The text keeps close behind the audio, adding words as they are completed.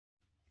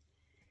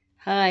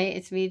Hi,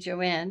 it's me,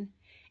 Joanne,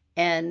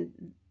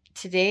 and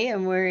today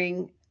I'm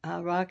wearing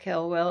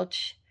Racquel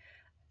Welch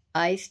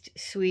Iced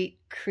Sweet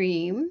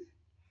Cream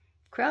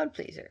Crowd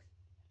Pleaser,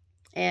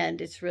 and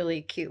it's really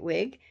a cute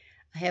wig.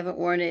 I haven't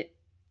worn it,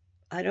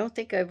 I don't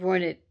think I've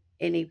worn it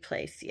any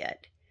place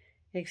yet,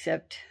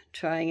 except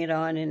trying it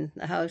on in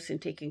the house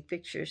and taking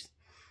pictures.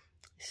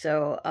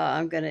 So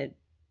I'm gonna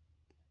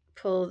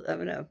pull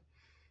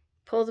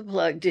the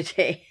plug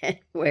today and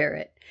wear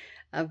it.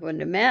 I'm going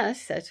to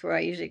Mass. That's where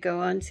I usually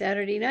go on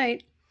Saturday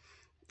night,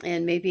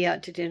 and maybe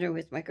out to dinner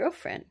with my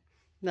girlfriend.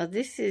 Now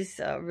this is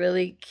a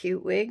really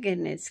cute wig,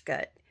 and it's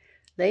got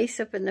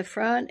lace up in the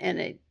front and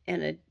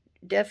a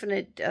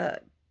definite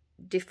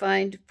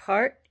defined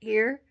part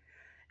here.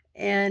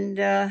 And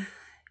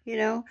you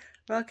know,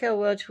 Racquel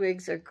Welch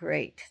wigs are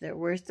great. They're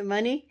worth the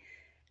money,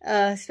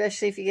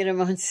 especially if you get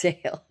them on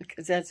sale,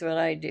 because that's what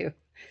I do.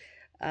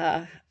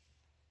 I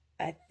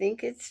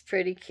think it's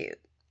pretty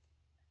cute.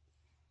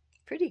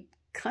 Pretty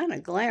kind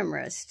of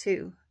glamorous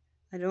too.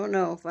 I don't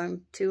know if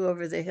I'm too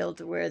over the hill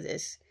to wear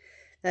this.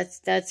 That's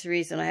the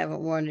reason I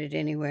haven't worn it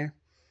anywhere.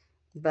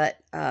 But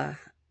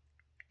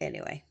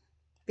anyway,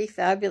 be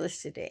fabulous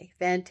today.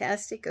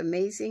 Fantastic,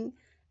 amazing,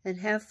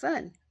 and have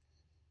fun.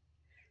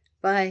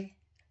 Bye.